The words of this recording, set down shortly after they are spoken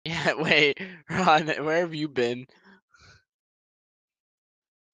Wait, Ron, where have you been?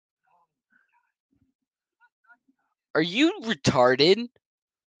 Are you retarded?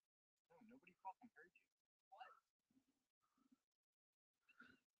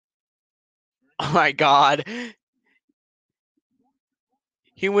 Oh my god.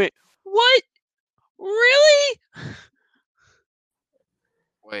 He went, what? Really?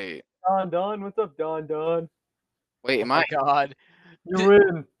 Wait, Don, what's up, Don? wait, Oh am my I? god. You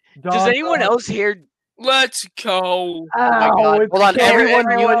win. Does anyone else here? Let's go. Oh my god. It's Hold on, double. everyone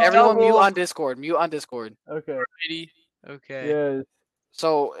mute double. on Discord. Mute on Discord. Okay. Okay. Yes.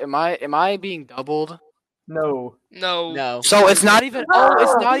 So am I being doubled? No. No. So it's not even. Oh,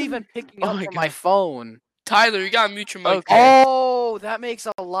 it's not even picking Oh up my from my God. phone. Tyler, you gotta mute your mic. Okay. Oh, that makes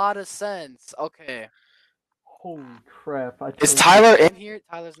a lot of sense. Okay. Holy crap! Is Tyler in here?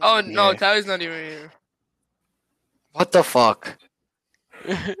 Tyler's Oh not in no, here. Tyler's not even here. What the fuck?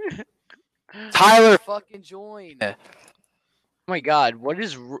 Tyler, fucking join. Oh my god, what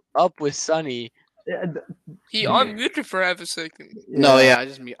is up with Sonny? He unmuted for half a second. No, yeah, I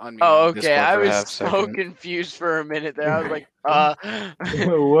just unmuted. Oh, on okay. Discord I for a was half so second. confused for a minute there. I was like,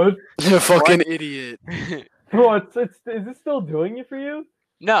 What? You're a fucking idiot. Bro, is it still doing it for you?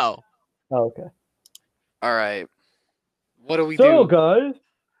 No. Oh, okay. All right. What do we So, do? guys,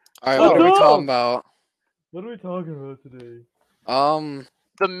 All right, what are we what's talking up? about? what are we talking about today?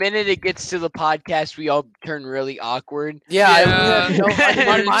 The minute it gets to the podcast, we all turn really awkward. Yeah, Yeah.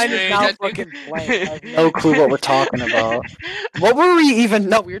 my mind is now Strange. fucking blank. I have no clue what we're talking about. What were we even?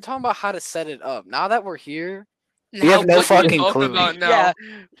 No, we were talking about how to set it up. Now that we're here, we have no what are we fucking talking clue. about now? Yeah,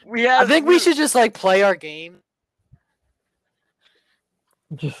 we have. I think we should just like play our game.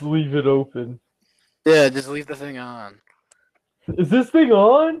 Just leave it open. Yeah, just leave the thing on. Is this thing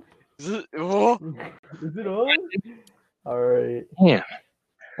on? Oh, Is it on? All right. Yeah.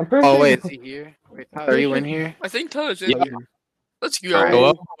 I'm pretty Oh sure wait, is he here? Wait, Tyler, are you in here? I think Tyler's in. Yeah. here. Let's go. Alright.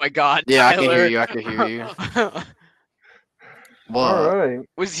 Hello? oh my god. Yeah, I can Tyler. hear you. I can hear you. What? All right.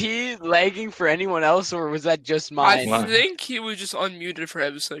 Was he lagging for anyone else, or was that just I mine? think he was just unmuted for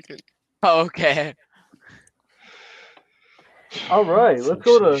half a second. Oh, okay. All right. Let's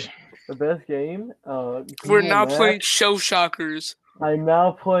go to the best game. We're Google now Maps. playing Show Shockers. I'm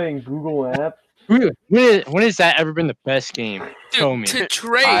now playing Google Maps. When has that ever been the best game? Show me. To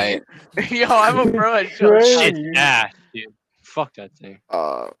Trey. Yo, I'm a pro at show. Trey. Shit ass, dude. Fuck that thing.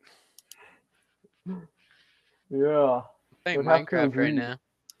 Yeah. Playing Would have to Minecraft right agree. now.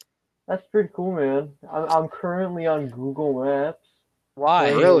 That's pretty cool, man. I'm currently on Google Maps.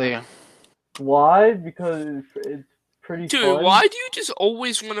 Why? Really? Why? Because it's pretty Dude, fun. why do you just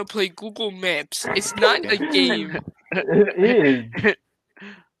always want to play Google Maps? It's not a game. It is.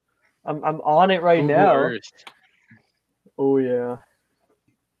 I'm on it right Google now. Earth. Oh yeah.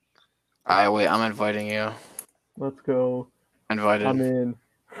 Alright, wait. I'm inviting you. Let's go. Invited. I'm in.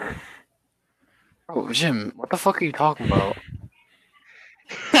 Oh, Jim, what the fuck are you talking about?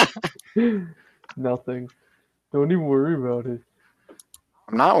 Nothing. Don't even worry about it.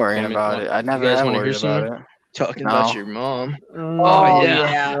 I'm not worrying Want me- about it. I never guys have wanna hear worried about some? it. Talking No. about your mom. Oh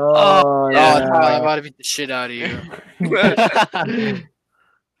yeah. Oh, Oh, yeah. Tyler, I'm about to beat the shit out of you.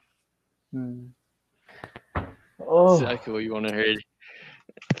 Hmm. Oh, Exactly what you want to hear.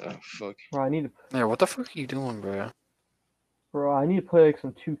 Oh, fuck. bro, I need to, Yeah, what the fuck are you doing, bro? I need to play like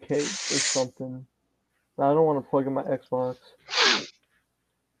some 2K or something. I don't want to plug in my Xbox.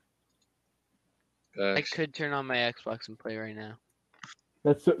 I could turn on my Xbox and play right now.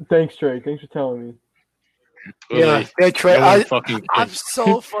 Thanks, Trey. Thanks for telling me. Yeah, Trey, No one fucking I'm cares.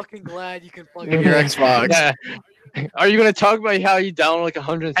 so fucking glad you can plug in your Xbox. Yeah. Are you gonna talk about how you download like I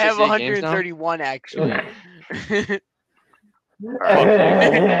 168 have games now? 131 actually.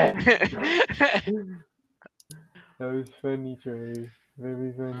 That was funny, Trey.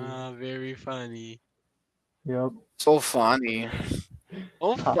 Very funny. Very funny. Yep. So funny.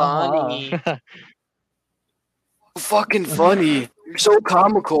 Oh, funny. Fucking funny. You're so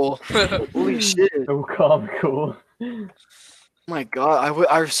comical. Holy shit. So comical. Oh my god,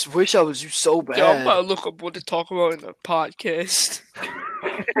 I wish I was you so bad. Yo, I'm about to look up what to talk about in the podcast.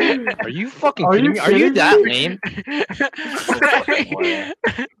 Are you fucking Are kidding you me? Are you kidding that lame?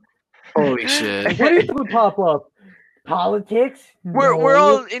 Holy shit. What do you pop up? Politics? We're No.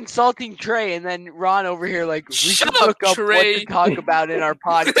 all insulting Trey, and then Ron over here like we should Shut up, look up what Trey. to talk about in our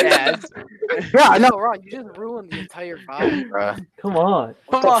podcast. Yeah, I know, Ron, you just ruined the entire vibe, bro. Come on.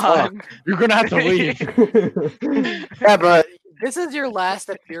 Come the fuck? on. You're gonna have to leave. Yeah, bro. This is your last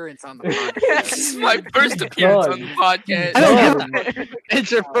appearance on the podcast. This is my first appearance on the podcast. I don't Done. give a-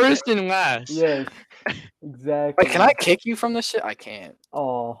 It's your first and last. Yes. Exactly. Wait, can I kick you from this shit? I can't.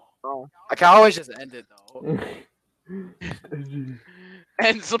 Oh. I can always just end it though.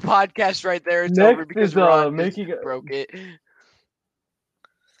 Ends the podcast right there. It's Next over because is, Ron just making a- broke it.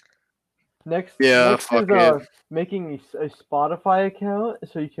 Next fuck is making a Spotify account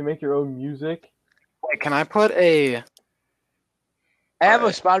so you can make your own music. Wait, can I put a? I have a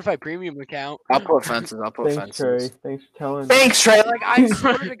Alright. Spotify premium account. I'll put fences. Thanks, Trey. Thanks for telling me. Thanks, Trey. Like I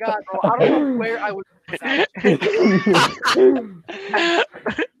swear to God, bro, I don't know where I would.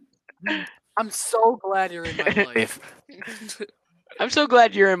 I'm so glad you're in my life. I'm so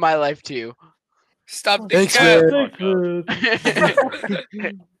glad you're in my life too. Stop the Thanks, cap.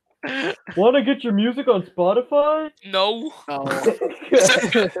 man. Want to get your music on Spotify? No. Oh.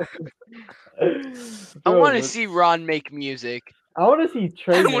 I Bro, want to but- see Ron make music. I want to see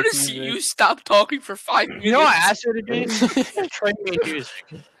Trey. I make want to see music. you stop talking for 5 minutes. You know what I asked her to do? Trey made music.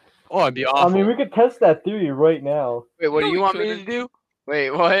 Oh, it'd be awful. I mean, we could test that theory right now. Wait, what No, do you we want me to couldn't. do? Wait,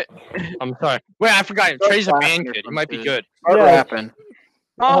 what? I'm sorry. Wait, I forgot. Trey's a band kid. He might be good. Start Yeah. rapping.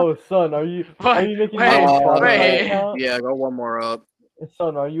 Huh? Oh, son, are you making Wait, your own Spotify wait. account? Yeah, go one more up.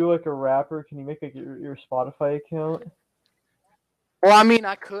 Son, are you like a rapper? Can you make like your Spotify account? Well, I mean,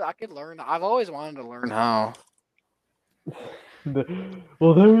 I could learn. I've always wanted to learn how.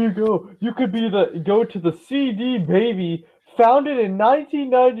 Well, there you go. You could go to the CD Baby, founded in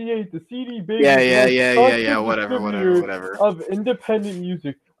 1998. The CD Baby. Yeah. Whatever. Of independent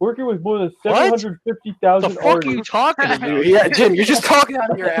music, working with more than What? 750,000 What the fuck are you artists. talking about? Yeah, Jim, you're just talking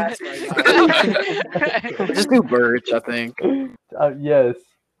out of your ass right now. Just do Birch, I think. Yes,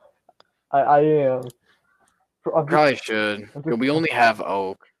 I am. Probably should. But we only have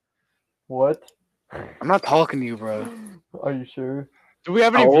Oak. What? I'm not talking to you, bro. Are you sure? Do we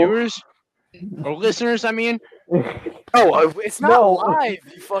have any Oh. viewers? Or listeners, I mean? Oh, it's not No. live,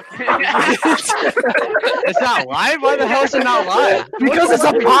 you fucking It's not live? Why the hell is it not live? Because What it's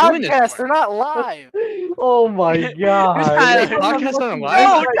a the fuck are we doing this podcast. for? They're not live. Oh my god. Tyler, Podcast on No,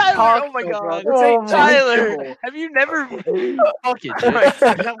 live? Tyler! Oh my god! This ain't Tyler, have you never? Fuck it, dude.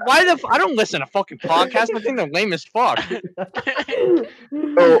 Why the I don't listen to fucking podcasts. I think they're lame as fuck.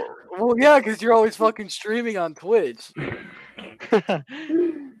 Oh, well, yeah, because you're always fucking streaming on Twitch.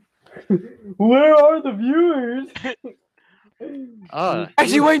 Where are the viewers?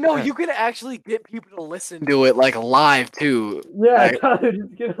 Actually, wait, no, you can actually get people to listen to it like live too. Yeah, Right. Tyler,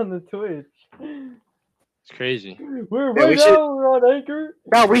 just get on the Twitch. It's crazy. We're Yeah, right we now. should- We're on Anchor.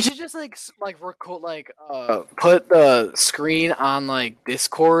 No, we should just record put the screen on like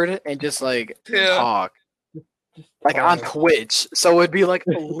Discord and just like Yeah. talk Just like on talk. Twitch. So it'd be like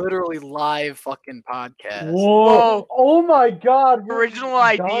a literally live fucking podcast. Whoa! Oh my God! we're- Original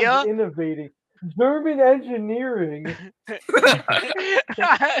Don's idea? innovating. German engineering.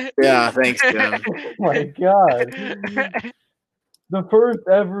 Yeah, thanks, Jim. Oh my God! The first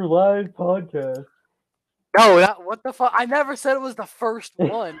ever live podcast. No, what the fuck? I never said it was the first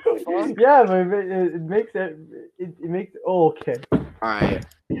one. The fuck? Yeah, but it makes it. It makes. Oh, okay. All right.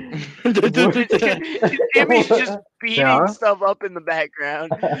 Jimmy's just beating Yeah. stuff up in the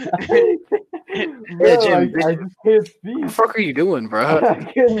background. Bro, Jim, I just can't What speak. the fuck are you doing, bro? I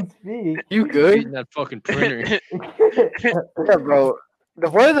couldn't speak. You good? Beating that fucking printer. Yeah, bro.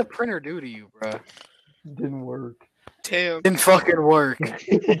 What did the printer do to you, bro? Didn't work. Damn. Didn't fucking work.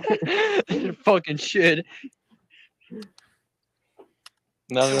 Fucking shit.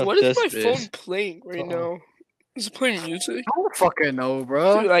 Now What is my phone playing right now? Is it playing music? I don't fucking know,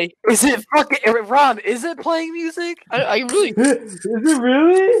 bro. Dude, Is it fucking Ron? Is it playing music? I really. Is it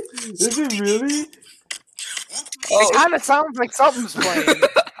really? Is it really? It kind of sounds like something's playing.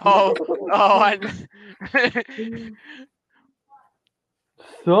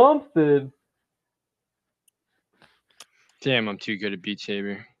 Something. Damn, I'm too good at Beat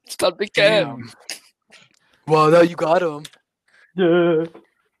Saber. Stop the cap. Damn. Well, now you got him. Duh,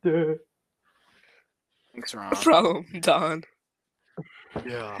 duh. Thanks, Ron. No problem, Don.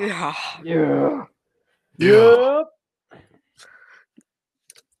 Yeah. Yeah. Yeah. Yeah. Yep.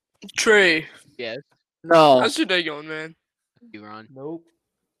 Trey, Yes, No. how's your day going, man? you Ron. Nope.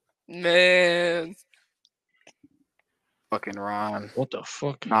 Man. Fucking Ron. What the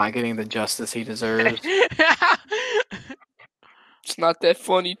fuck? Not getting the justice he deserves. It's not that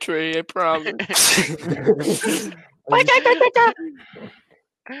funny, Trey, I promise.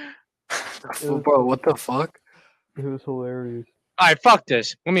 Bro, what the fuck? It was hilarious. Alright, fuck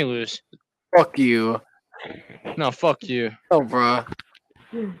this. Let me lose. Fuck you. No, fuck you. Oh, bro.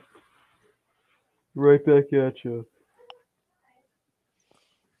 Right back at you.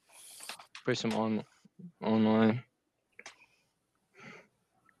 Play some online.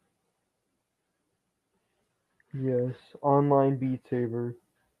 Yes. Online Beat Saber.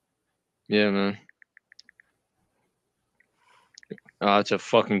 Yeah, man. Oh, it's a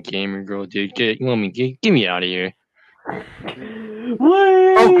fucking gamer girl, dude. Get me out of here.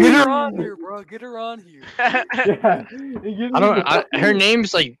 Oh, get her on here, bro. Get her on here. Yeah. It gives I me don't. the- Her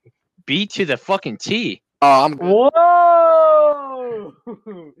name's like B to the fucking T. Oh, I'm good. Whoa!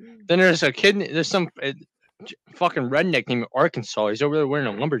 Then there's a kid. There's some fucking redneck named Arkansas. He's over there wearing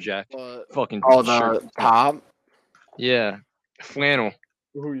a lumberjack fucking Oh, shirt. the top. Yeah, flannel.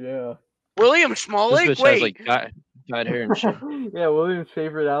 Oh yeah. William This Smalley? bitch Wait. has like dyed hair and shit. Yeah, William's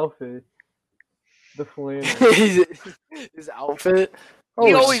favorite outfit. The flannel. His outfit.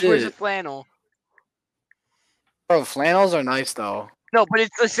 He Oh, always wears a shit. flannel. Bro, flannels are nice though. No, but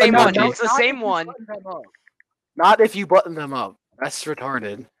it's the same no, one. no, It's the not same if you one. button them up. Not if you button them up. That's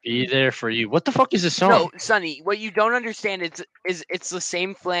retarded. Be there for you. What the fuck is this song? No, Sonny, what you don't understand is it's the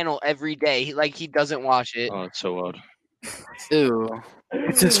same flannel every day. Like he doesn't wash it. Oh, it's so odd. Ew.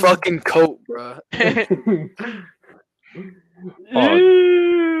 It's his fucking coat, bro.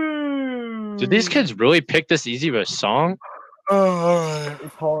 Ew. Did these kids really pick this easy of a song?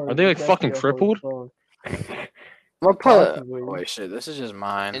 It's hard. Are they, like, It's fucking actually a hard crippled? song. I'm gonna put. Possibly. Wait, shit. This is just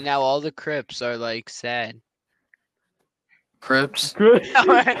mine. And now all the Crips are like sad. Crips. Good. The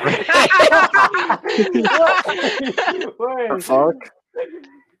Wait. fuck?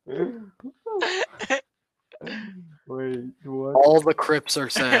 Wait, what? All the Crips are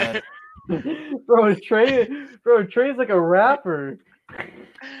sad. Bro, Trey's like a rapper.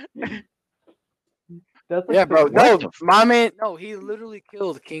 That's like Yeah, bro. No, the my man. No, he literally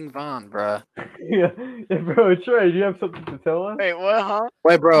killed King Von, bro. Yeah, bro, Trey, do you have something to tell us? Wait, what, huh?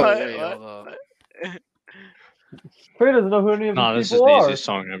 Wait, bro. What? Wait, What? hold up. Trey doesn't know who any of Nah, these this is people the are. easiest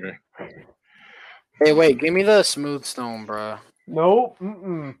song ever. Hey, wait. Give me the smooth stone, bro. Nope.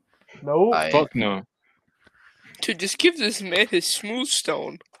 Nope. Aight. Fuck no. To just give this man his smooth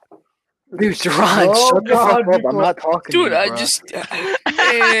stone. Dude, Ron, Oh, shut the fuck God, up. I'm not talking Dude, to you, I bro. just.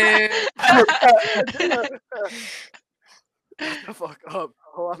 Man. Shut the fuck up.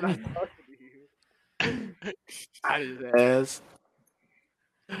 Oh, I'm not talking to you. Out his ass.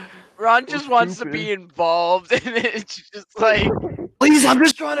 Ron So just wants to stupid. be involved, and it's just like Please, I'm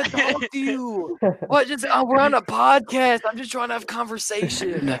just trying to talk to you. What? Just we're on a podcast. I'm just trying to have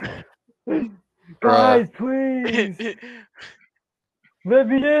conversation. Guys, please let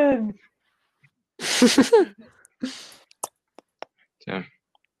me in. Yeah.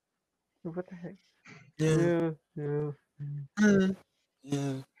 What the heck? Yeah.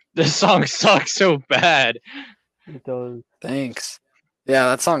 Yeah, This song sucks so bad. it does. Thanks. Yeah,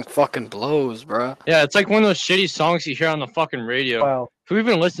 that song fucking blows, bro. Yeah, it's like one of those shitty songs you hear on the fucking radio. Wow. Who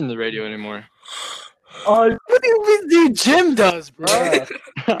even listens to the radio anymore? Oh, What do you mean, dude? Jim does, bro.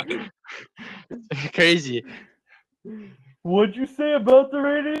 yeah. Crazy. What'd you say about the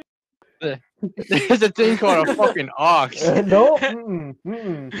radio? There's a thing called a fucking aux. No. Doesn't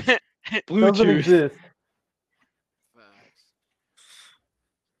Bluetooth. exist.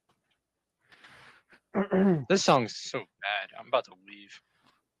 This song's so bad. I'm about to leave.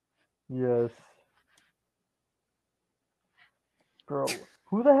 Yes. Bro,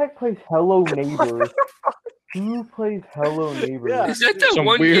 who the heck plays Hello Neighbor? Who plays Hello Neighbor? Yeah. Is that that Some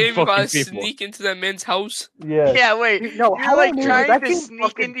one weird game you gotta fucking people. sneak into that man's house? Yeah. yeah, wait. Dude, no, You're Hello like Neighbor, trying that to game sneak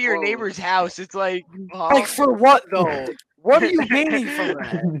fucking into your blows. neighbor's house. It's like, Like for what though? What are you gaining from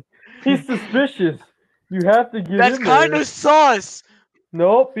that? He's suspicious. You have to get that's in kind there. of sus.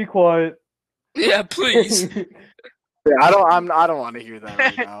 Nope, be quiet. Yeah, please. Yeah, I don't want to hear that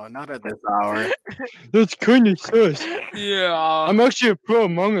right now. Not at this hour. That's kind of sus. Yeah. I'm actually a pro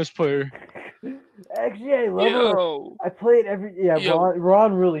Among Us player. Actually, I love it. Yo. I played every. Yeah, Yo.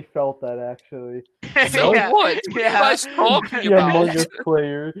 Ron really felt that actually. So yeah. what? What are you Yeah. guys talking Yeah, Among about? Us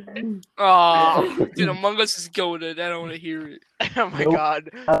player. Ah, dude, Among Us is goated. I don't want to hear it. Oh my Nope. god.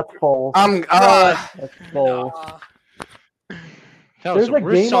 That's false. God. That's false. Nah. That was There's the a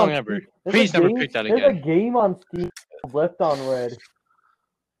worst game song on ever. Steam- there's Please a never game- pick that There's a again. game on Steam called Left on Red.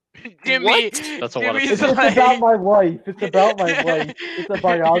 Jimmy. What? That's a lot of Jimmy's It's people. like... about my life. It's about my life. It's a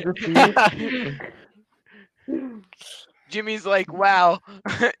biography. Jimmy's like, wow,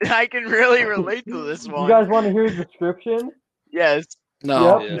 I can really relate to this You one. guys want to hear the description? Yes.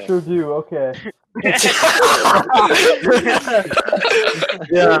 No. Yep, Yeah. you sure do. Okay.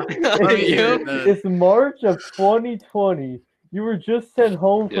 Yeah. It's March of 2020. You were just sent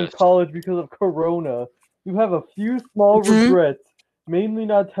home from Yes. college because of Corona. You have a few small Mhm. regrets, mainly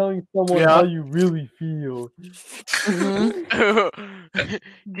not telling someone Yeah. how you really feel.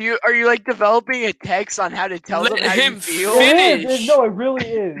 Are you like developing a text on how to tell them Let how him you feel? It is. Finish. No, it really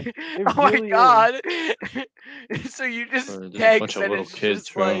is. It Oh my really is. god. So you just There's a bunch text of and little it's kids,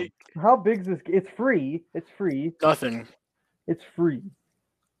 just bro. like How big's this? It's free. It's free. Nothing. It's free.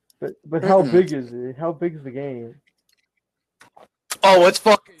 But how Mm-mm. big is it? How big's the game? Oh, it's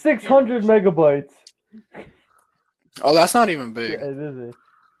fucking 600 megabytes. Oh, that's not even Yeah, big. it is.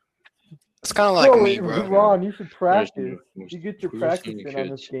 It's kind of like Bro, me, bro. Ron, you should practice. most You get your true practice senior in on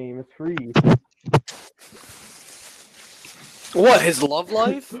this kids. game. It's free. What, his love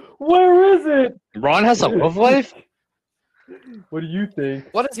life? Where is it? Ron has a love life? What do you think?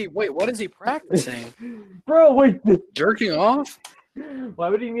 What is he practicing? Bro, wait. Jerking off? Why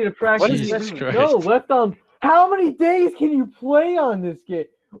would he need to practice? What is Jesus left- Christ. No, left on. How many days can you play on this game?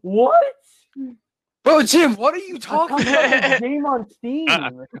 What? Bro, Jim, what are you I'm talking talking about about? the game on Steam.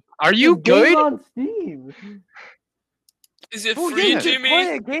 Are you The game good? on Steam. Is it Bro, free, you can Jimmy?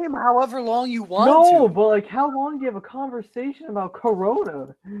 play a game however long you want No, to. but like, how long do you have a conversation about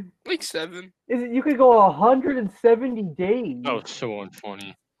Corona? Like 7. Is it you could go 170 days? Oh, it's so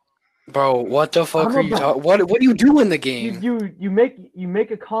unfunny. Bro, what the fuck I'm are you about- talking? What do you do in the You, game? you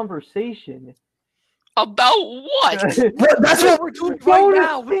make a conversation. About what? That's what we're doing Go right to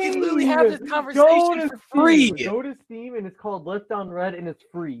now. We can literally have this Steam. conversation Go to for free. Steam. Go to Steam and it's called Left on Red and it's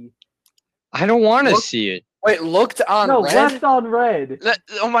free. I don't want to Look- see it. Wait, looked on No, red? Left on Red.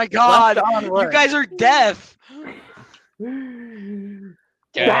 Oh my god, on you red. guys are deaf.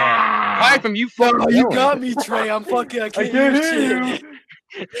 Yeah. Why from you fucking Oh, you yelling? got me, Trey. I can't can't hear hear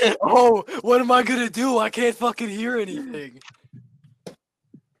shit. Oh, what am I gonna do? I can't fucking hear anything.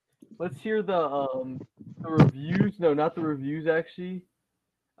 Let's hear the reviews. No, not the reviews actually.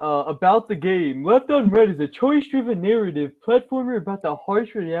 About the game. Left on Red is a choice-driven narrative platformer about the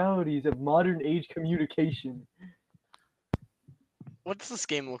harsh realities of modern age communication. What's this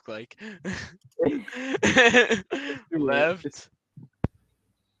game look like? it. Left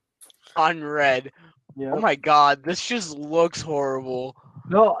on red. Yeah. Oh my god, this just looks horrible.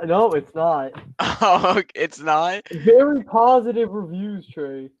 No, it's not. Oh, it's not. Very positive reviews,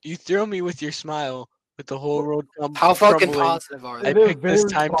 Trey. You thrill me with your smile, with the whole world How fucking crumbling. positive are I they? They're picked this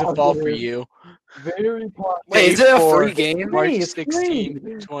very time to fall for positive. you. Very positive. Wait, is it a for free game? March It's free.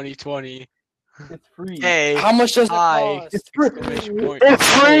 16, 2020. It's free. Hey, How much does it hi. cost? It's free. Exclamation point. It's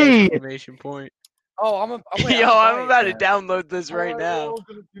free. Exclamation point. Oh, wait, Yo, I'll I'm buy about it to then. download this right now.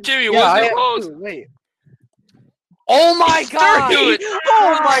 Jimmy, Yeah, what's I it have called? to. Wait. Oh my god! Do it.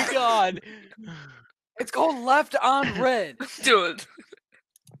 Oh my god. It's called Left on Red. Dude,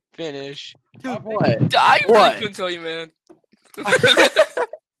 Finish. Dude, what? I really What? couldn't tell you, man.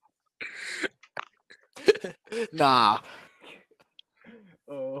 Nah.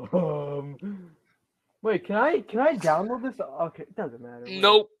 Wait, can I download this? Okay, it doesn't matter. Wait.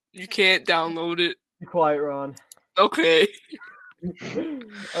 Nope, you can't download it. Be quiet, Ron. Okay.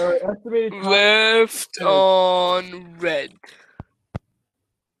 All right, estimated time. Left on red.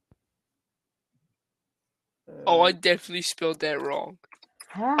 Oh, I definitely spelled that wrong.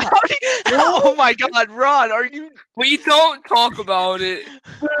 How? Oh my god, Ron, are you We don't talk about it.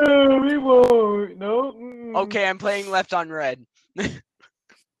 No, we won't. No. Mm. okay? I'm playing left on red.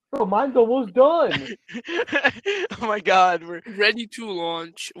 Bro, mine's almost done. Oh my god, we're Ready to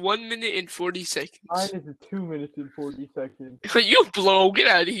launch. 1 minute and 40 seconds. Mine is at 2 minutes and 40 seconds. You blow. Get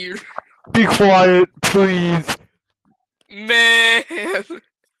out of here. Be quiet, please. Man.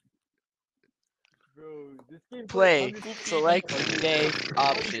 Bro, this game play. plays 100 Select seconds. day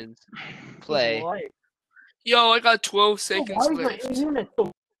options. Play. Why? Yo, I got 12 Why seconds is your left. internet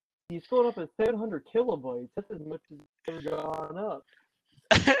so? He's going up at 700 kilobytes. That's as much as it's ever gone up.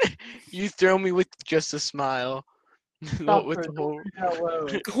 You throw me with just a smile. Stop Not with for the it, whole. don't read out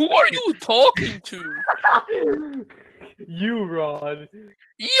loud. Who are you talking to? You, Ron.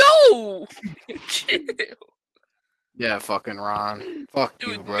 Yo! Chill. Yeah, fucking Ron. Fuck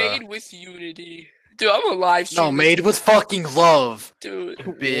you, Dude, bro. made with unity. Dude, I'm a live stream. No, made with fucking love, Dude,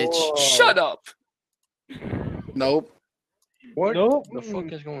 bitch. Whoa. shut up. Nope. What Nope. the fuck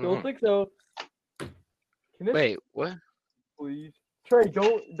is going Don't on? think so. Can this Wait, what? please? Trey,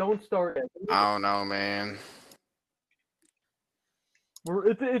 don't start it. I don't know, man.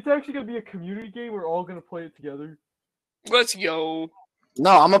 It's actually gonna be a community game. We're all gonna play it together. Let's go. No,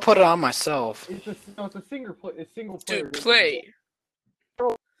 I'm gonna put it on myself. It's a single player. Dude, play.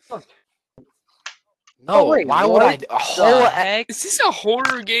 No, wait, why what? would I? The Oh, heck? Is this a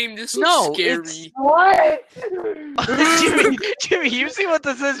horror game? This looks No, scary. What? Jimmy, you see what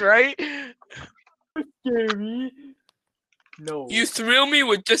this is, right? Scary. No. You thrill me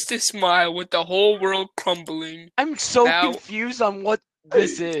with just a smile with the whole world crumbling. I'm so Now- confused on what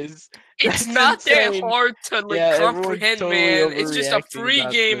this is. It's That's not that insane. hard to Yeah, everyone's comprehend, totally man. It's just a overreacting free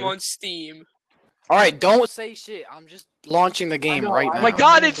about game this. on Steam. All right, don't say shit. I'm just launching the game know, right I Oh now. my know.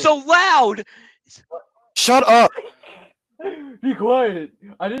 god, it's so loud! Shut up. Be quiet.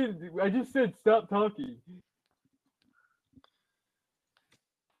 I just said stop talking.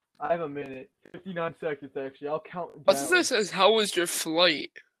 I have a minute. 59 seconds actually. I'll count What's this down. that says, how was your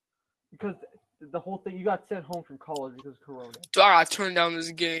flight? Because the whole thing, you got sent home from college because of Corona. Ah, turn down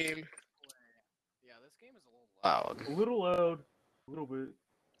this game. Yeah, this game is a little loud. A little loud. A little bit.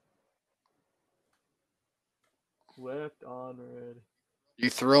 Left on red. You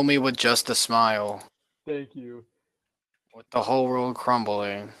thrill me with just a smile, Thank you. with the whole world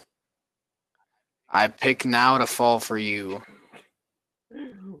crumbling. I pick now to fall for you.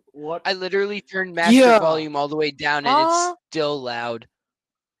 What? I literally turned master Yeah. volume all the way down and Huh? it's still loud.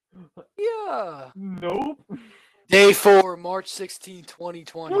 Yeah. Nope. Day 4, March 16,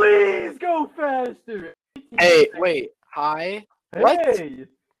 2020. Please go faster. Hey, wait. Hi. What? Hey.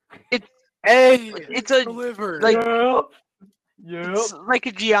 Hey. It's a delivered. like- Yep. Yep. It's like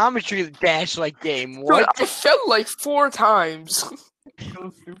a geometry dash like game. Dude, What? I fell like 4 times.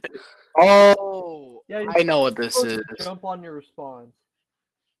 So stupid. Oh. Yeah, you're I know what this supposed is. to jump on your response.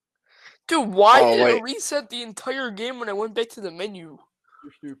 Dude, why Oh, did it wait. reset the entire game when I went back to the menu?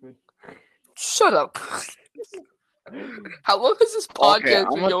 You're stupid. Shut up. How long has this podcast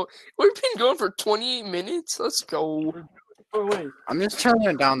I'm been going? We've been going for 28 minutes? Let's go. Oh wait, I'm just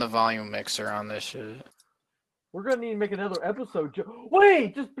turning down the volume mixer on this shit. we're gonna need to make another episode.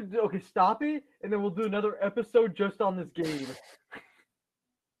 Wait, just okay. Stop it, and then we'll do another episode just on this game.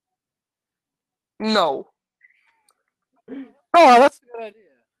 No. Oh, that's a good idea.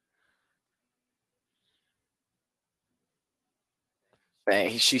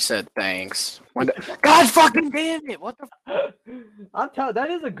 She said thanks. God fucking damn it! What the? I'm telling.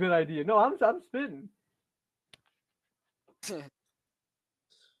 That is a good idea. No, I'm spitting.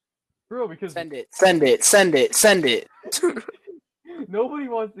 Bro, because Send it. Send it. Send it. Send it. nobody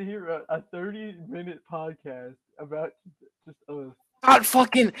wants to hear a 30-minute podcast about just us. God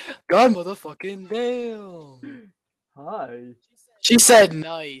fucking. God motherfucking damn. Hi. She said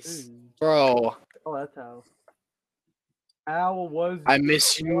nice, Hey. bro. Oh, that's how. Owl was I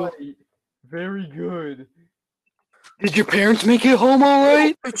miss you. right. Very good. Did your parents make it home all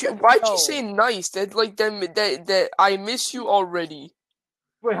right? Why'd No. you say nice? That like that I miss you already.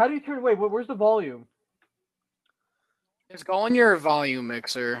 Wait, how do you turn? Wait, where's the volume? Just go on your volume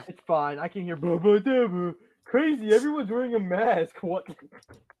mixer. It's fine. I can hear blah, blah, blah, blah. Crazy. Everyone's wearing a mask. What?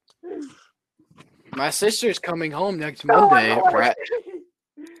 My sister's coming home next Oh Monday. my God. Right?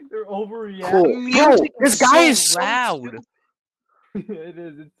 They're overreacting. Cool. Bro, Music this is guy so is so loud. It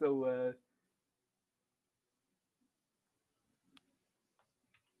is. It's so loud.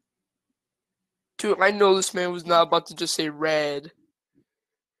 Dude, I know this man was not about to just say red.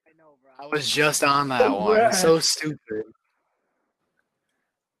 I know, bro. I was just on that one. Right. So stupid.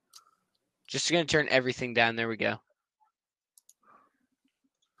 Just gonna turn everything down. There we go.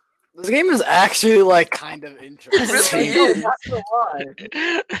 This game is actually like kind of really interesting. is. Not gonna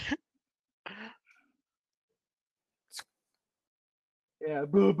lie. Yeah.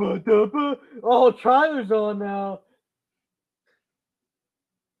 Blah, blah, blah, blah. Oh, Tyler's on now.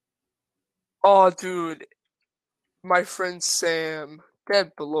 Oh, dude, my friend Sam,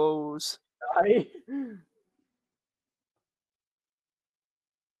 that blows. Hi.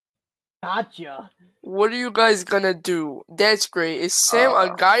 Gotcha. What are you guys gonna do? That's great. Is Sam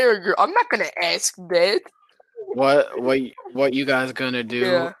a guy or a girl? I'm not gonna ask that. What you guys gonna do?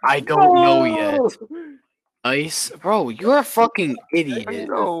 Yeah. I don't know yet. Oh! Nice, bro. You're a fucking idiot.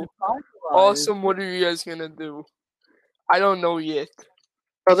 No. Awesome. What are you guys gonna do? I don't know yet.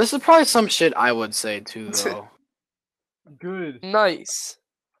 Bro, this is probably some shit I would say too, though. Good. Nice.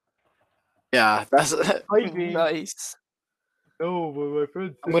 Yeah, that's. Typing. Nice. No, but my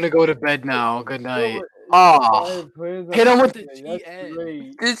friend. I'm gonna go to bed now. Good night. No, Ah, but- hit him with the That's GN.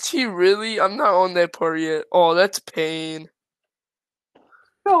 great. Did he really? I'm not on that part yet. Oh, that's pain.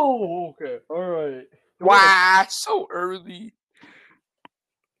 No, okay, all right. Wow, so early.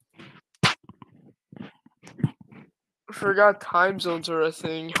 Forgot time zones are a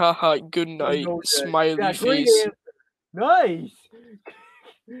thing. Haha, good night. know that. Smiley Yeah, great face. answer. Nice.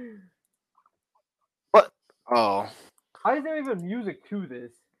 Oh, Why is there even music to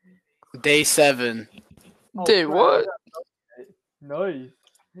this? day 7. Oh, Dude, crap. what? Nice.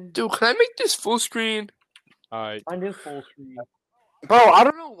 Dude, can I make this full screen? Alright. Mine is full screen. Bro, I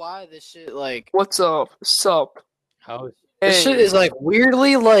don't know why this shit like What's up? Sup? How's this shit Hey. is like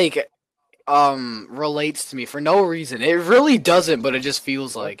weirdly like relates to me for no reason. It really doesn't, but it just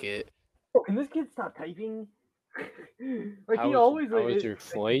feels like it. Oh, can this kid stop typing? Like he How always was like, your like,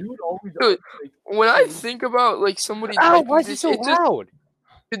 flight? he would always Dude, like, When I say- think about like somebody Ow! typing Why is it this, so it's just, loud?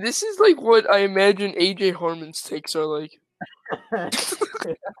 dude, this is like what I imagine AJ Harmon's takes are like.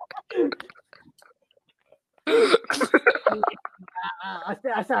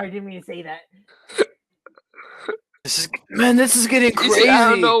 I'm sorry, I didn't mean to say that. This is getting You crazy. see, I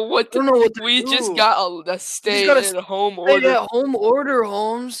don't know what I don't know what to we just do. got a stay gotta at home Hey, order. yeah, home order,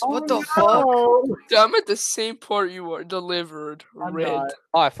 Holmes. What the fuck? Oh, Dude, I'm at the same part you are. Delivered. I'm Red. not.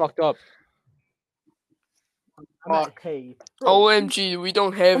 Oh, I fucked up. I'm not. Fuck. Hey, bro, OMG, we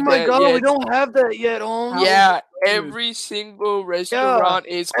don't have Oh my that god, yet. we don't have that yet, Holmes. Yeah, Dude. every single restaurant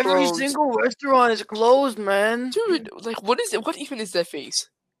is Every closed. single restaurant is closed, man. Dude, like, what is it? What even is that face?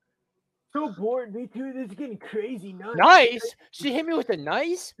 so bored. Me too. This is getting crazy nuts. Nice. She hit me with a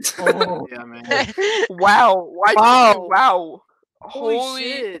nice. Oh, Yeah, man. Wow. Why? Wow. Wow. Holy Holy.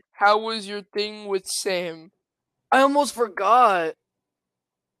 shit. How was your thing with Sam? I almost forgot.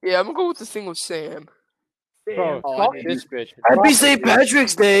 Yeah, I'm gonna go with the thing with Sam. Bro, Oh, fuck I this bitch. Happy St.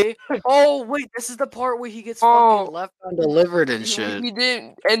 Patrick's Day. Oh, wait, this is the part where he gets Oh. fucking left undelivered and shit. He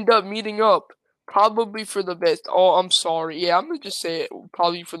didn't end up meeting up. Probably for the best. Oh, I'm sorry. Yeah, I'm gonna just say it.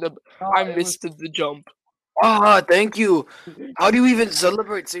 Probably for the. I missed the jump. Ah, thank you. How do you even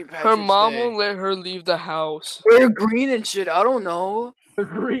celebrate St. Patrick's Her mom Day? won't let her leave the house. Wear green and shit. I don't know.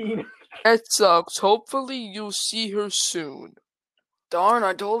 green. That sucks. Hopefully you'll see her soon. Darn,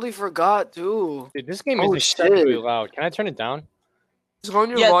 I totally forgot too. Dude, this game Oh, is excessively shit. loud. Can I turn it down? Just go on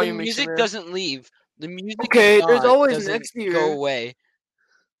your Yeah, the volume, music man. doesn't leave. The music Okay, is there's not, always doesn't next year. go away.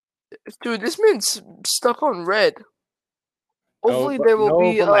 Dude, this man's stuck on red. Hopefully there will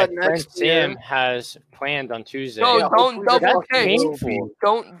be but my friend next year. Sam has planned on Tuesday. No, Yeah, don't hopefully there double fucking text. will be. Painful.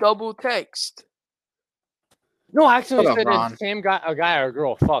 Don't double text. No, I accidentally Shut up, said Ron. if Sam got a guy or a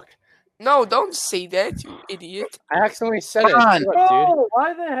girl. Fuck. No, don't say that, you idiot. I accidentally said it. Ron. Shut up, dude. No,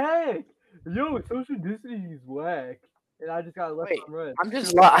 why the heck? Yo, social distancing is whack. And I just got left Wait, on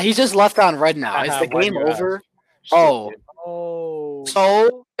red. He's just left on red now. Is the Why game do you ask? over? Shit, Oh. dude. Oh.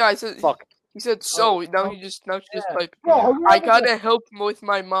 So Yeah, I said. Fuck. He said so. Now oh, she just yeah. typed. Bro, are we I having a- gotta help with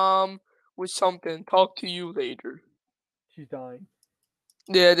my mom with something. Talk to you later. She's dying.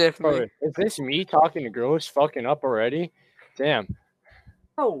 Yeah, definitely. Bro, is this me talking to girls fucking up already? Damn.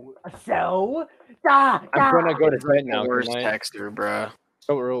 Oh, so? Da, I'm gonna go to bed now. the Good worst night. texter, bruh.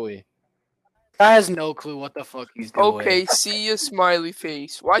 So early. Guy has no clue what the fuck he's doing. Okay, see ya, smiley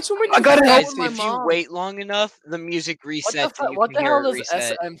face. Why so many? I gotta help Guys, with my if you mom. wait long enough, the music resets and you What can the hear hell it does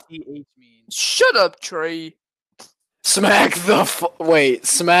reset. SMTH mean? Shut up, Trey. Smack the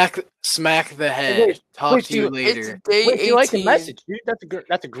head. Wait, Talk wait, to you you- It's later. day Wait, you like the 18. message, dude?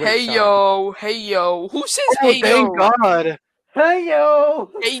 That's a great Hey sign. yo, hey yo. Who says Oh, hey thank yo? God. Hey, yo!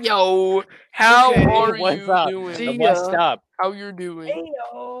 Hey yo. How Okay, are what's you up? doing? See What's ya. up? How you're doing? Hey,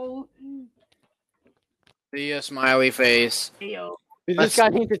 yo! See ya, smiley face. Hey, yo! Dude, Let's- this guy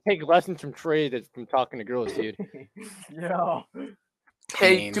needs to take lessons from Trey from talking to girls, dude. Yo.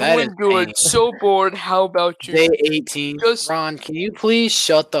 Hey, Pain. That doing is good. pain. So bored. How about you? Day 18. Just- Ron, can you please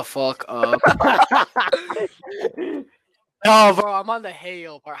shut the fuck up? No, bro, I'm on the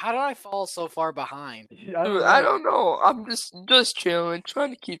hail part. How did I fall so far behind? Dude, I don't know. I'm just chilling,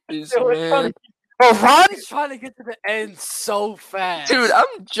 trying to keep busy, Yo, it's man. Bro, Ron is trying to get to the end so fast. Dude,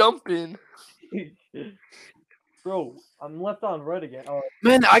 I'm jumping. Bro, I'm left on red again. Oh,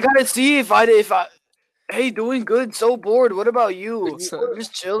 Man, I gotta see if I. Hey, doing good. So bored. What about you? It's, I'm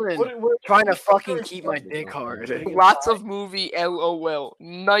just chilling. what, Trying to fucking keep my dick hard. Lots of movie. LOL.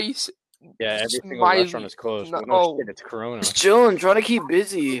 Nice. Yeah, every single Smiley. restaurant is closed. No- Well, no oh. shit, it's Corona. Just chilling, trying to keep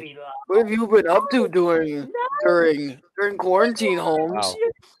busy. What have you been up to during quarantine, Holmes? Wow.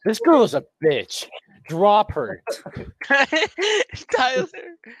 This girl is a bitch. Drop her. Tyler.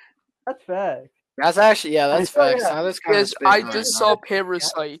 That's fact. That's actually that's Oh, facts. yeah. Tyler's kind Yes, of I just saw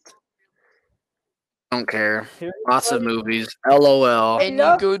Parasite. Don't care. Lots of movies. LOL. Any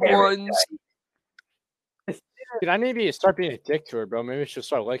love good Parasite. ones? Dude, I need to start being a dick to her, bro. Maybe she'll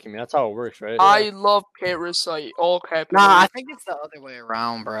start liking me. That's how it works, right? I love Parasite. All capitals. Nah, I think it's the other way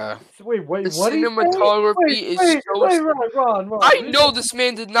around, bro. Wait, The what? are you saying? cinematography is so. Wait, Ron. I know this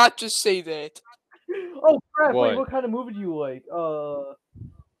man did not just say that. Oh crap! What? Wait, what kind of movie do you like?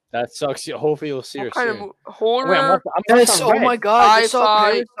 That sucks. Hopefully you'll see her What kind soon. of Wait, horror, I'm Yes, on oh my red. god, I just saw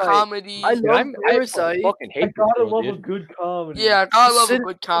sci-fi, Parasite. comedy? I Dude, love I Parasite. fucking I hate this gotta girl, love a dude. good comedy. Yeah, I love a Cin-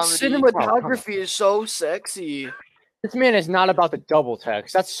 good comedy. Cinematography is so sexy. This man is not about the double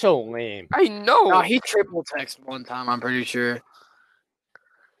text. That's so lame. I know. No, he triple texted one time, I'm pretty sure.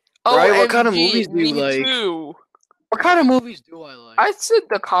 OMG, Right, what kind of movies do you me like? Too. What kind of movies do I like? I said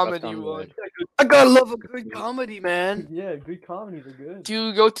the Left comedy on one. red. I gotta love a good comedy, man. Yeah, good comedies are good. Do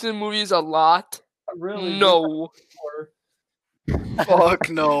you go to the movies a lot? Not really. No. Fuck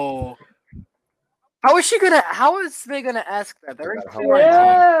no. How is they gonna ask that? They're in About how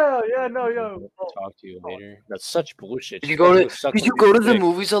quarantine. Yeah, no, yo. Talk to you later. That's such bullshit. Did you go to the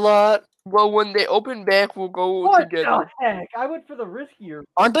movies a lot? Well, when they open back, we'll go What together. the heck? I went for the riskier.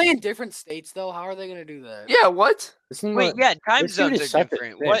 Aren't they in different states though? How are they gonna do that? Yeah, what? Wait, yeah, time zones are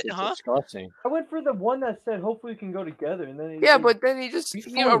different. What, It's huh? disgusting. I went for the one that said hopefully we can go together, and then Yeah, but then he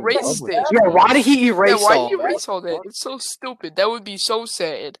erased it. Yeah, why did he Yeah, erase why all did you that? erase all that? It's so stupid. That would be so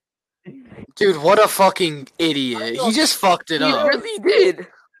sad. Dude, what a fucking idiot. He just fucked it He up. really did.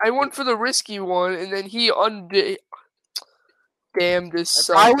 I went for the risky one, and then he undid. Damn, this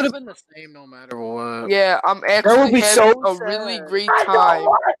I sucks. would have been the same no matter what. Yeah, I'm would actually be having so a really sad. great I don't time.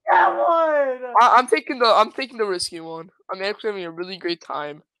 want that one. I'm taking the risky one. I'm actually having a really great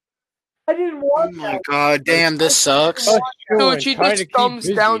time. I didn't Oh want my that. god, damn, this sucks. Dude, she just thumbs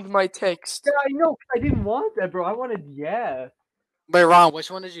down my text. Yeah, I know. I didn't want that, bro. I wanted yeah. Wait, Ron, which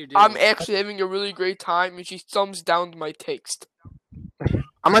one did you do? I'm actually having a really great time, and she thumbs down my text.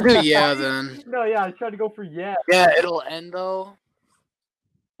 I'm gonna do yeah then. No, yeah. I tried to go for yeah. Yeah, it'll end though.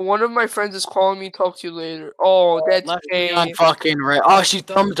 One of my friends is calling me. Talk to you later. Oh, that's Left me a on fucking right. Oh, she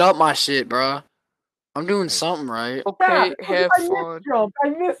thumbed up my shit, bro. I'm doing something right. okay. Yeah, Have I fun. missed jump. I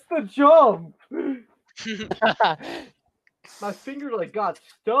missed the jump. My finger like got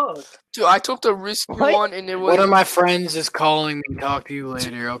stuck. Dude, I took the risky What? one, and it was. One of my friends is calling me. Talk to you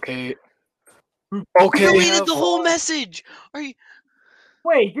later, okay? Okay. You deleted have the whole fun. message. Are you?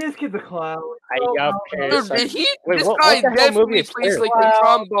 Wait, this kid's a clown. Dude, did he? Wait, this what guy the hell definitely movie is plays this? like the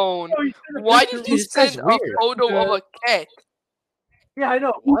trombone. Oh, you sent a Why picture did of you me. This guy's send a weird. photo of a cat? Yeah, I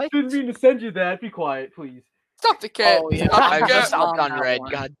know. What? Didn't mean to send you that. Be quiet, please. Stop the cat. Oh, yeah. Stop I the cat. just hopped on on that red.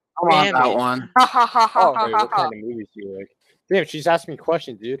 one. God I'm on damn that it. one. Ha ha ha ha Oh, ha wait, ha what ha. kind of movies do you like? Damn, she's asking me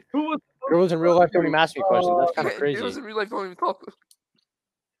questions, dude. Who was Girls in real life don't even ask me questions. That's kind of It crazy. doesn't real life don't even talk.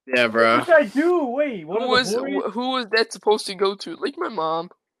 Yeah, bro. What should I do? Wait, what Who was that supposed to go to? Like my mom.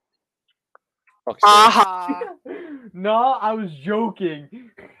 Fuck's sake. Aha. No, I was joking.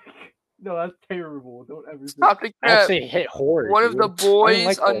 No, that's terrible. Don't ever say Stop the I cat. actually hit horror. One of dude. the I don't boys,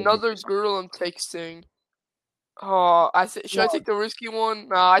 like horror another movies. girl I'm texting. Oh, should I take the risky one?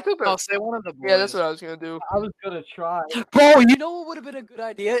 Nah, I took the. No, say one of the boys. Yeah, that's what I was gonna do. I was gonna try. Bro, you know what would have been a good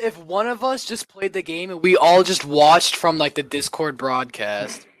idea if one of us just played the game and we all just watched from like the Discord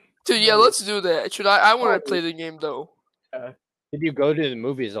broadcast. Dude, yeah, let's do that. Should I want to play the game though. Did you go to the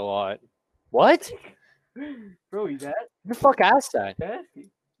movies a lot? What? Bro, he's Who the fuck asked that? asking.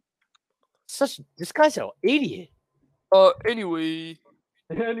 This guy's an idiot. Anyway.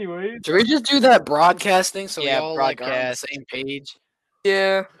 Anyways, Should we just do that broadcasting so Yeah, we all like are on the broadcast. same page?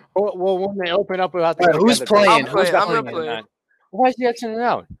 Yeah. Well, when they open up, we'll have to. Alright, go who's together, bro. playing? I'm playing, I'm definitely gonna play. in that. Why is he exiting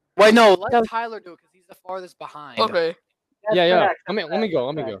out? Wait, no, let Tyler do it because he's the farthest behind. Okay. that's Yeah. facts, Let me that's go.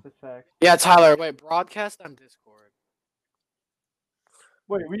 Let me facts, go. that's facts. Yeah, Tyler, wait, broadcast on Discord.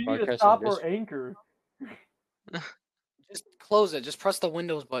 Wait, we need to Podcast stop on our this- anchor. Just close it. Just press the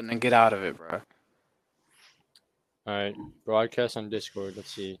Windows button and get out of it, bro. All right, broadcast on Discord.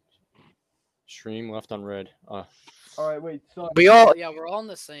 Let's see. Stream left on red. All right, wait, son. We're all on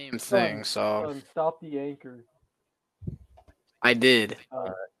the same thing, so Son, stop the anchor. I did. I'm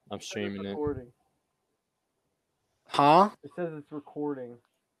It says streaming it's it. recording. Huh? It says it's recording.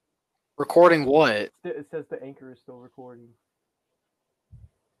 Recording what? It says the anchor is still recording.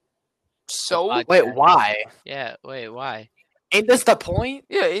 So? Wait, why? Yeah. Wait. Why? Ain't this the point?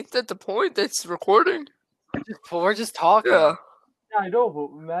 Yeah, ain't that the point? That's recording. We're just talking. Yeah. Yeah, I know,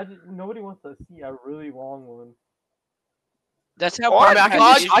 but imagine nobody wants to see a really long one. That's how Or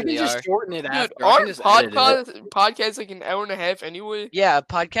podcasts I can usually just are. shorten it Dude, after. I can aren't just edit it. podcasts like an hour and a half anyway? Yeah,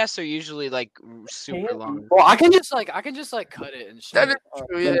 podcasts are usually like super Can't long. Well, I can just like cut it and shit. That is true,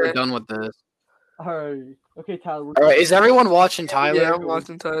 when we're yeah. done with this. Alright. Okay, Tyler. All right, is everyone watching Tyler? Yeah, I'm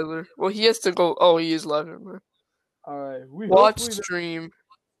watching Tyler. Well, he has to go. Oh, he is live. Alright. We Watch hopefully stream.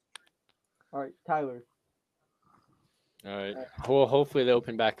 Alright, Tyler. All right. Well, hopefully they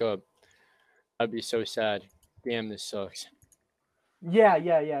open back up. I'd be so sad. Damn, this sucks. Yeah.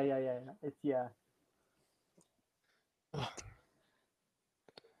 It's yeah.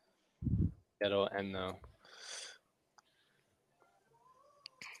 It'll end though.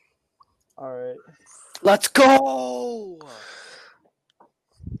 Alright. Let's go.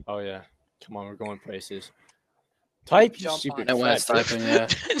 Oh yeah. Come on, we're going places. Type, you Jump stupid on it when it's fat typing, yeah.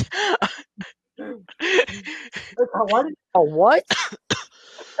 Why did Oh what?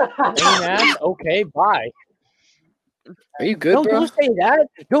 Lame ass. Okay, bye. Are you good, No, bro? don't say that.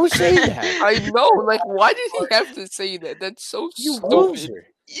 Don't say that. I know. Like, why did he have to say that? That's so You stupid. loser.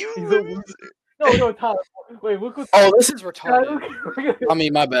 You He's a lose. loser. No, Tyler. Wait, look what. Oh, this is Tyler, retarded. I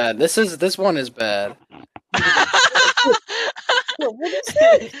mean, my bad. This one is bad. What is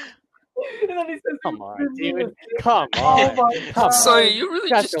that? And then he says, Come on, "You're dude. mean." Come Oh on. my Come God. Sonny, on. you really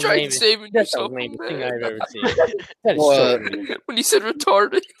That's just the tried lamest- saving That's the yourself from lamest thing that. I've ever seen. That is so What? lame. When he said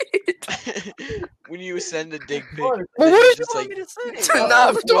retarded. When you send a dick pic, Well, and Well, then what you're did you just want like, me to say? To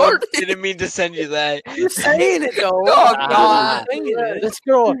not retarded. didn't mean to send you that. You're saying it though. No, I'm not. saying it. This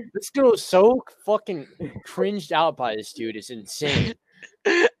girl is so fucking cringed out by this dude. It's insane.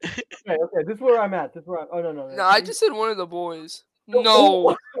 Okay, this is where I'm at. Oh no. No, I just said one of the boys.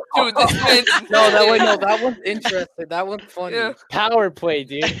 No, dude, this man's No, that one's interesting. That one's funny. Yeah. Power play,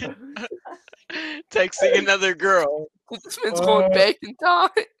 dude. Texting another girl. This man's going back in time.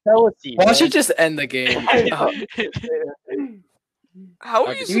 Jealousy. Why don't you man. just end the game? How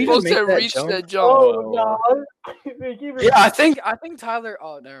are Okay, you can you just supposed make to that reach jump? that jump? Oh no. They keep it- Yeah, I think Tyler.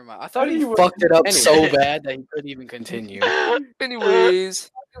 Oh, never mind. I thought he Anyway. fucked it up so Anyway. bad that he couldn't even continue. Anyways,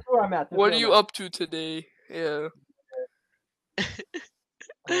 This is where I'm at. what are you up to today? Yeah.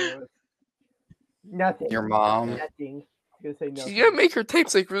 Nothing. Your mom. Nothing. I was gonna say nothing. She's gonna make her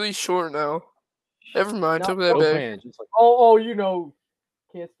tapes like really short now. Never mind, No. took that Go back. playing, just like, Oh, you know.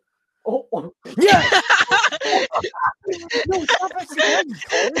 Kiss. Oh. Yeah. no, stop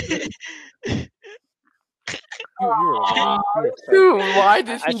Dude, why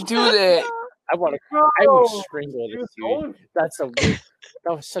did he do that? I would No. strangle He this was dude. going-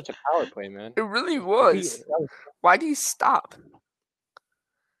 That was such a power play, man. It really He- was. that was- Why did he stop?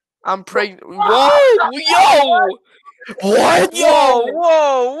 I'm pregnant. Whoa! Yo! What?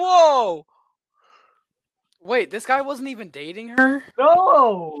 Whoa, whoa! Wait, this guy wasn't even dating her.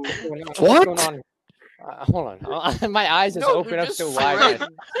 No. What's What? going on? Hold on. My eyes just No, open they're up just so wide.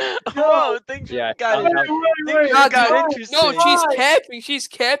 friends. Whoa, things Yeah, got, that- things Nah, got dude, interesting. No, she's Why? capping. She's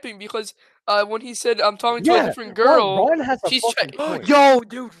capping because when he said I'm talking to a Yeah, different girl. Ron has a she's fucking try- point. Yo,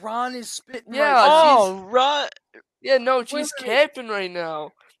 dude, Ron is spitting. Yeah, right now. Oh, run! Yeah, no, she's wait. capping right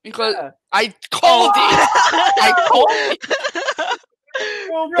now because Yeah. I called it. I called it.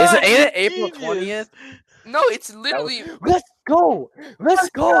 Well, Is it right. ain't it April Genius. 20th? No, it's literally. Let's go. Let's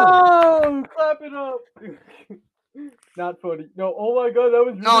go. Oh, clap it up. Not funny. No, oh my god, that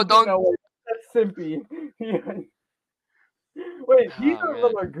was really No, good. don't- No, wait, that's simpy. Yeah. Wait, these Oh, of man.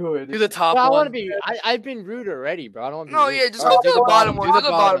 them are good. Do the top Well, I want one. to be. I've been rude already, bro. I don't want to be. No, rude. yeah, just Alright, go to the bottom one. Do Do the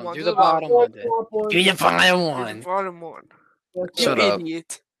bottom one. Do Do the the bottom bottom one. then. Top one. Give me the final one. one. The bottom one. That's You Shut it. up.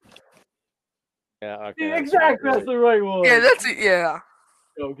 idiot. Yeah, okay. Yeah, that's exactly, right. that's the right one. Yeah, that's it. Yeah.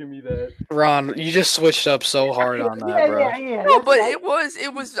 No, give me that. Ron, you just switched up so hard on that, yeah, bro. yeah. No, that's but right.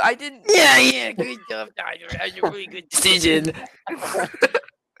 it was. I didn't. Yeah, good job, Tyler. That's a really good decision.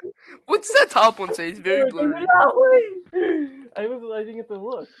 What's that top one say? It's very Wait, blurry. no, wait. I didn't get to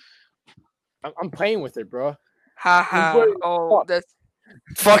look. I'm playing with it, bro. Ha ha. Wait, Oh, that's.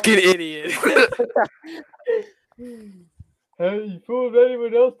 Fucking idiot. Have you fooled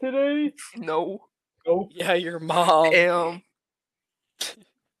anyone else today? No. Nope. Yeah, your mom. Damn.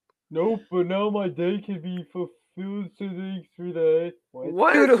 Nope, but now my day can be fulfilled today through the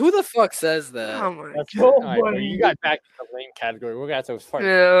What? Dude, who the fuck says that? Oh my. That's Nobody. all right, bro. You got back to the lame category. We're gonna have to fuck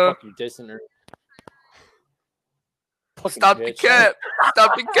Yeah. you dissing her. Fucking Stop the bitch. cap.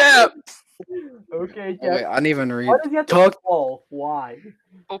 Stop the cap. Okay, Oh, wait, Jeff. I didn't even read. Why does he have to Talk. fall? Why?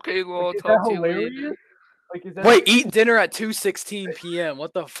 Okay, lol. Like, is that Talk to you hilarious? later. Like, is that Wait, eat dinner at 2:16 p.m.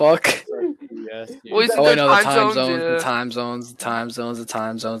 What the fuck? Yes. dude. Well, is it Oh, the wait, no, the time time zones? zones, Yeah. the time zones, the time zones, the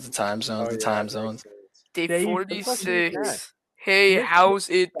time zones, the time zones, Oh, the yeah, time makes zones. sense. Day Dave, what the fuck is 46. that? Hey, Nick, how's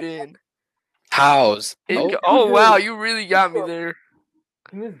it been? Hows. It Oh, go- oh wow, you really got me there.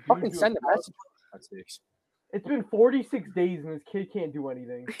 Can this dude Fucking do send a a- message. That's it. It's been 46 days and this kid can't do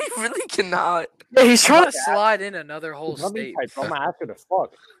anything. He really cannot. yeah, he's trying to slide in another whole Let me state. type. I'm gonna ask her to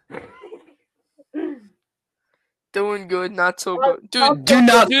fuck. Doing good, not so good. Dude, Do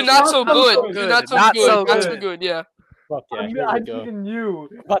not. do not so good. Do not so Not good. so Not so good. good. Yeah. Fuck yeah. I'm Here we not go. even you.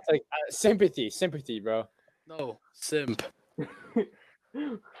 But like sympathy, bro. No, simp.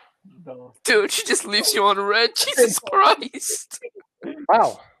 No. Dude, she just leaves you on red. Jesus Christ.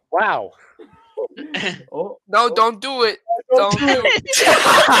 Wow. Oh, No, don't do it. Don't do it.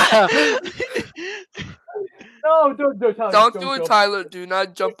 No, don't, Tyler, Don't do it, jump. Tyler. Do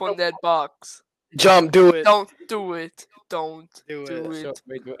not jump on that box. Jump, do it. Don't do it. Don't Do do it. So it.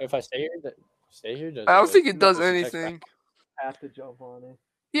 wait, if I stay here, does I don't think it does does it anything. Have to jump on it.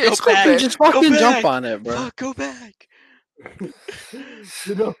 Yeah, Go just go back. back. Just fucking Go jump back. on it, bro. Fuck, go back.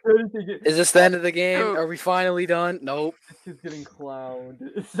 You know, anything. Is this the end of the game? Dude. Are we finally done? Nope. This kid's getting clowned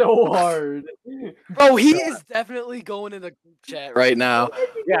so hard. Bro, he is definitely going in the group chat right now.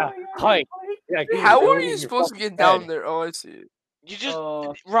 Yeah, Hike. Yeah, How are you supposed to get down there? Oh, I see. You just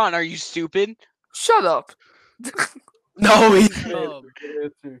Uh, Ron. Are you stupid? Shut up. No, he's good dumb.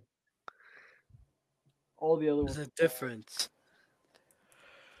 answer. All the other There's ones. a difference.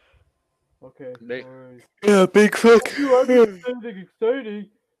 Okay. They- Alright. Yeah, big fuck. You are doing something exciting.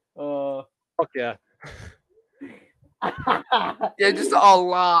 Fuck yeah. Yeah, just a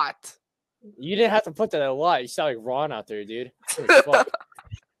lot. You didn't have to put that a lot. You sound like Ron out there, dude. Holy fuck.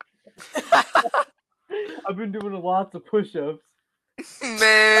 I've been doing lots of push-ups.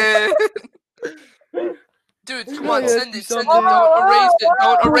 Man. Dude, come on, Yeah, send do it, send it. something. Don't erase it.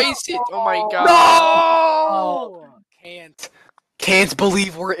 Don't erase it. Oh my god. No! Can't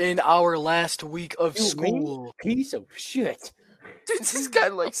believe we're in our last week of You mean? school. Piece of shit. Dude, this guy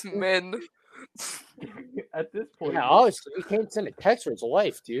likes men. At this point. Yeah, honestly, you can't send a text for his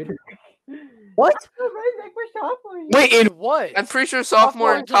life, dude. What? Wait, in what? I'm pretty sure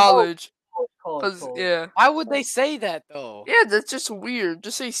sophomore in college. Cause yeah, Why would they say that though? yeah, that's just weird.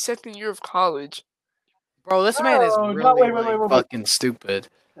 Just say second year of college. Bro, this man is Oh, really no, wait, like, wait. fucking stupid.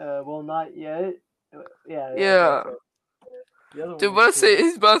 Well, not yet. Yeah. Yeah. The other Dude, one but I was say cool.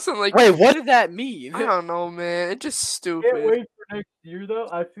 it's about something like Wait, what did that mean? I don't know, man. It's just Can't stupid. wait for next year though.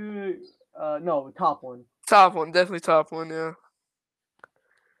 I feel no top one. Top one, definitely top one, yeah.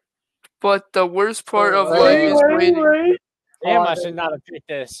 But the worst part of Wait, life is wait, waiting. wait. Damn, Oh, I should not have picked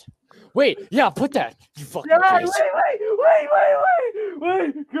this. Wait, yeah, put that. You fucking Yeah, piece.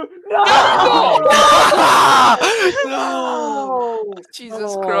 wait. Go. No! Jesus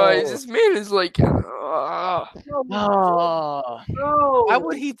Oh. Christ, this man is like, No! No. Why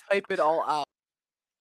would he type it all out?